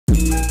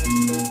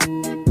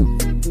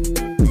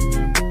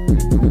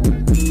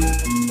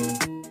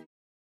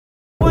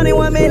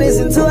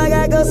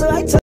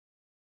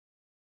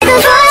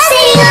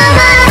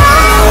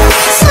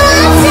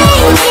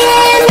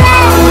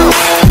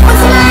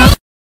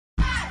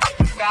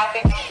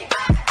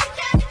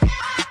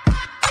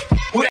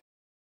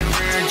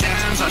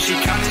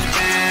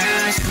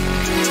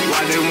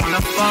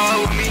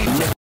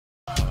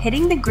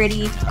Hitting the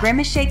gritty,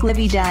 grimace shake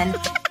Livy done.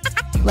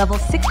 Level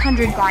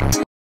 600 got.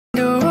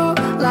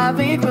 Love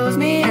me, both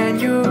me and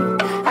you.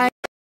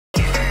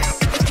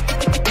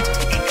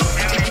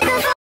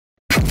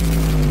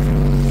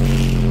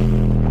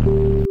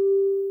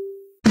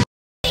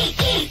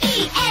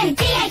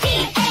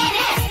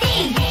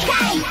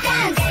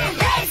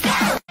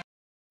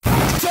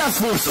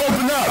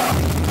 Open up!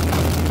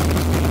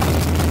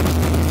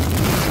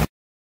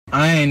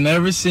 I ain't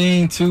never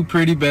seen two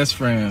pretty best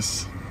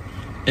friends.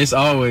 It's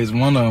always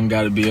one of them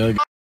gotta be ugly.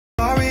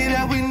 Sorry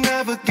that we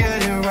never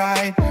get it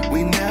right.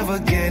 We never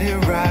get it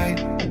right.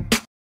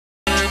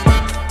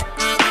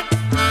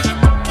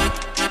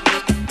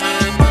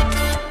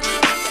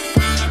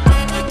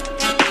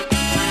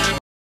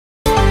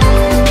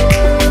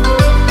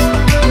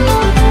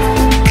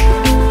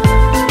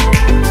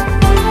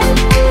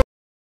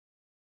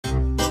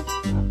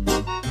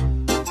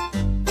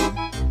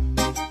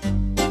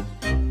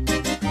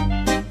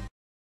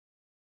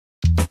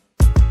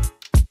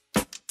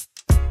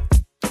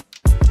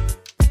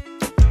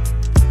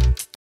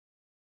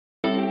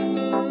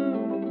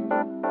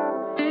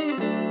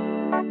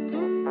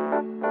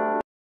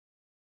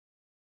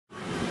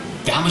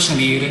 Dames en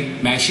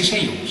heren, meisjes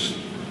en jongens.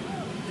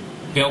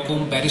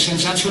 Welkom bij de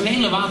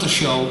sensationele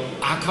watershow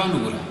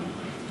Aquanura.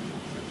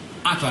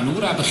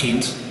 Aquanura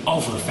begint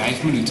over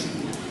 5 minuten.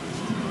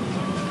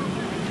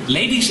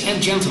 Ladies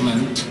and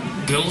gentlemen,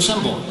 girls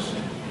and boys.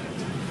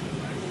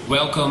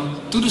 Welcome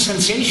to the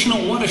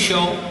sensational water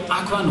show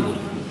Aquanura.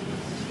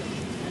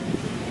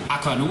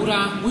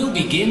 Aquanura will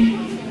begin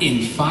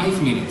in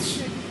 5 minutes.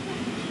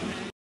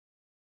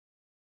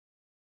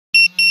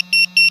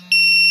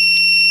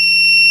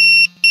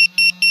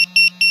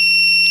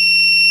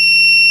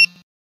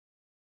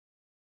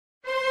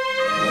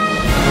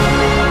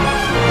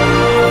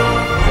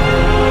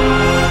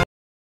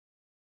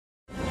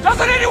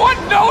 Doesn't anyone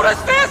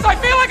notice this? I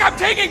feel like I'm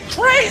taking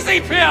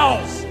crazy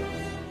pills!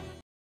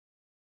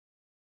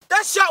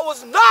 That shot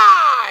was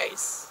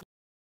nice!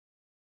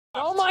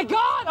 Oh my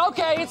god!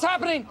 Okay, it's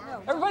happening.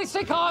 Everybody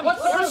stay calm.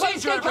 What's the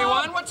procedure,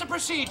 everyone? What's the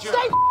procedure?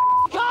 Stay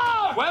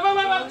calm! Wait.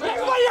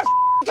 Everybody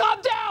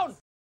calm down!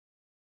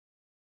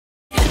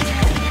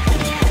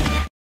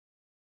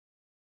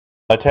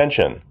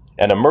 Attention,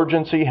 an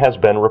emergency has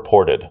been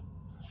reported.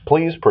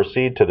 Please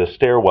proceed to the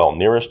stairwell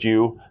nearest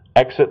you,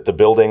 exit the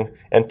building,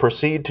 and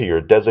proceed to your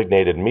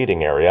designated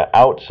meeting area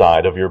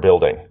outside of your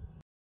building.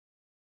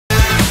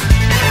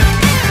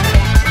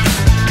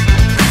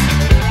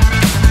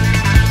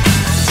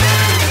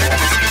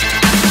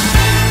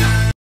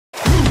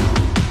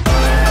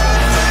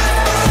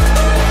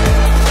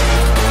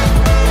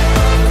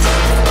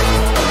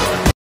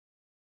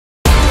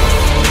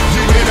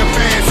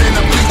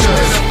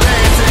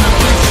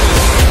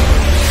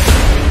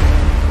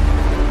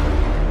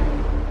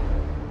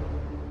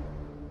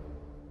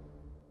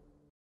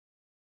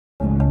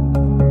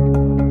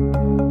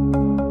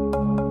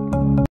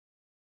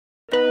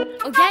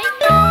 Okay?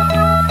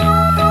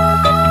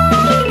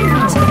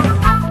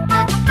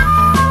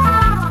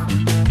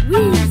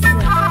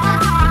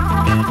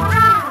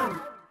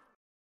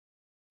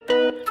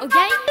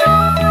 Okay?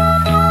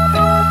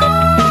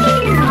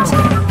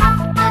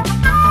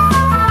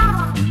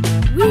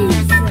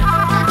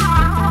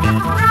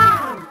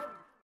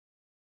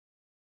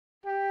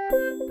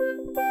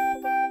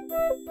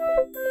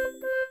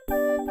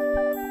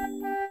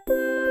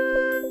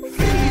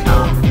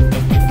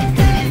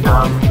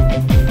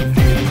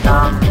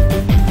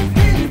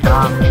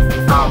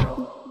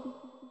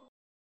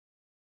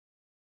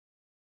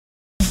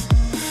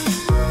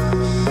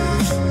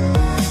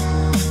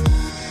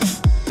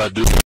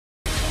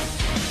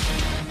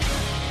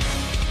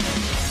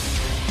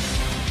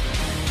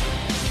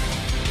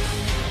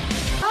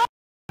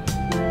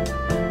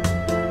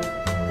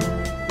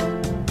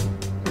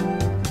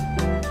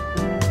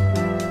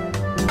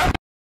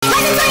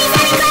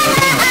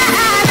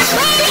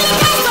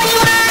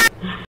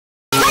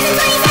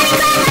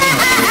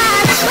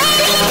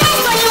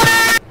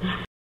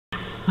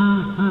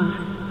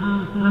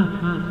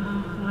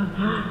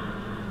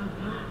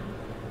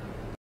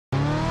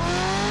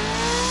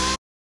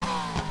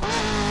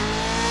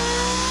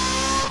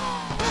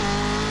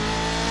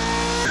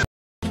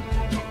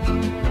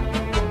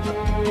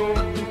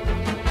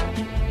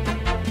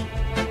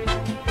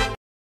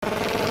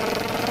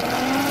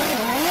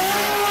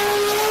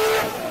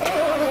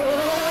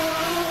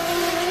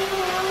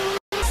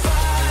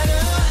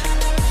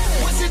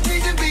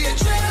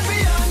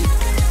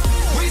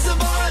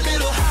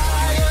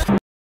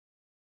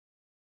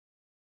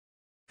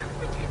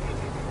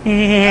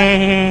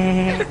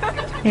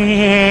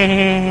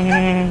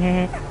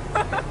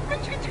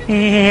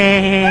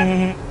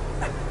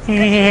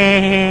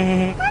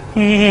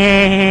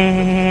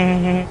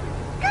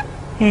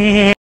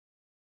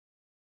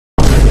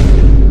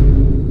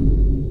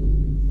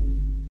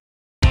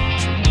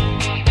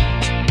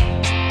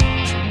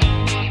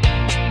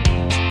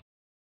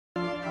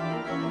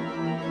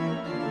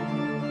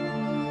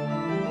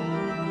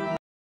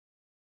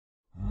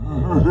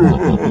 Was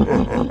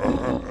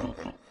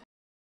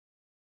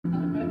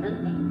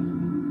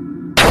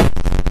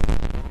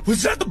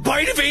that the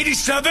bite of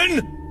 87?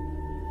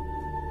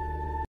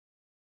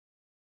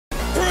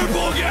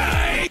 Purple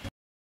guy!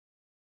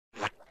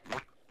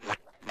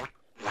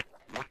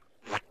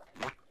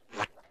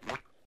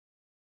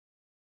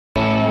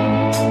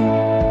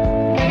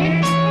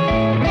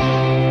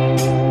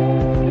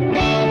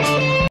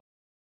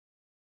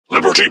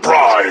 Liberty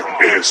Prime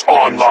is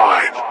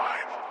online.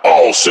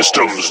 All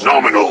systems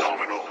nominal.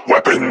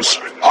 Weapons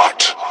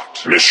hot.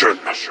 Mission: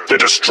 the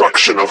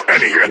destruction of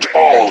any and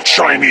all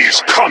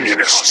Chinese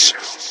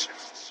communists.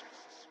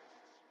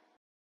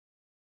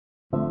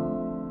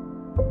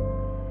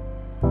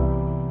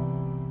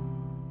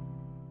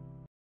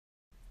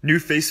 New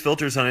face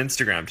filters on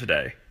Instagram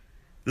today.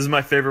 This is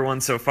my favorite one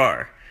so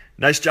far.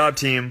 Nice job,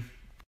 team.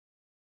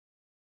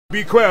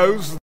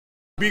 Because.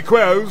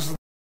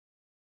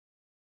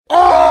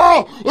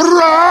 Oh!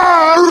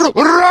 Roar!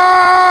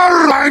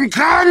 Roar! I'm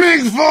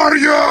coming for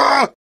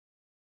you!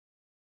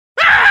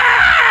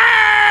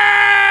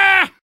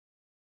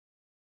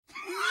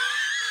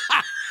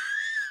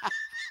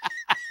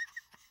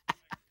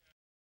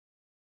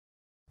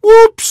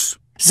 Whoops!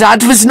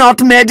 That was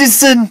not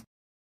medicine!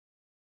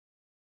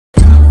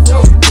 I'm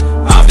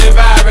just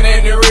vibing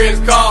in the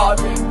wrist card.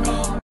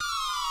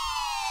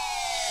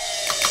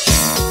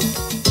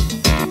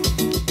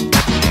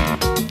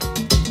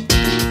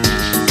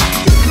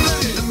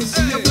 Let me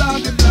see your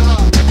bloggy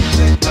blog.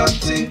 Shake that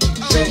thing,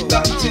 shake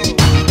that thing.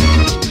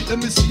 Let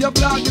me see your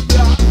bloggy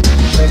blog.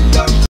 Shake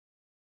that thing.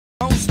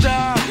 Don't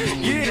stop,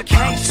 yeah,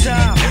 can't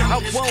stop. I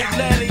won't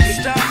let it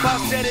stop. I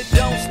said it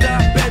don't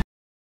stop.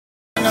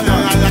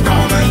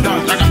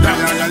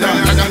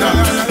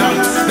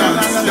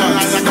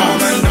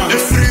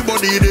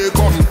 Everybody they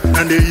come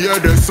and they hear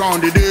the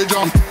sound, they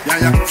jump. Yeah,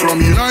 yeah. From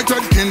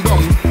United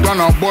Kingdom,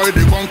 Ghana boy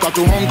they conquer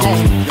to Hong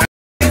Kong. Yeah.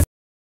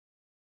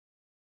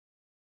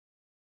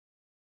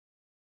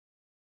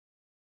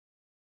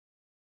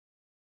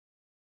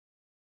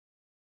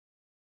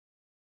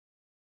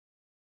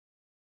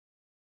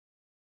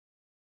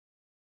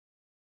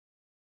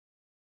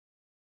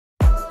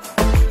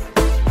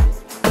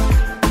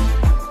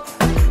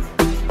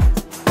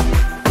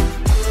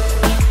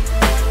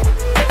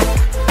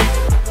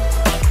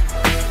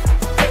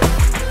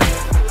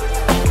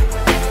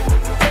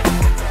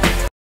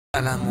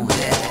 Las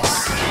mujeres.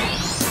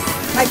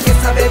 Hay que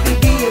saber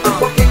vivir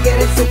porque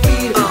quieres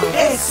sufrir.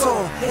 Eso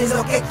es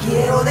lo que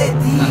quiero de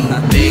ti.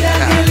 Mira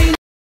qué lindo.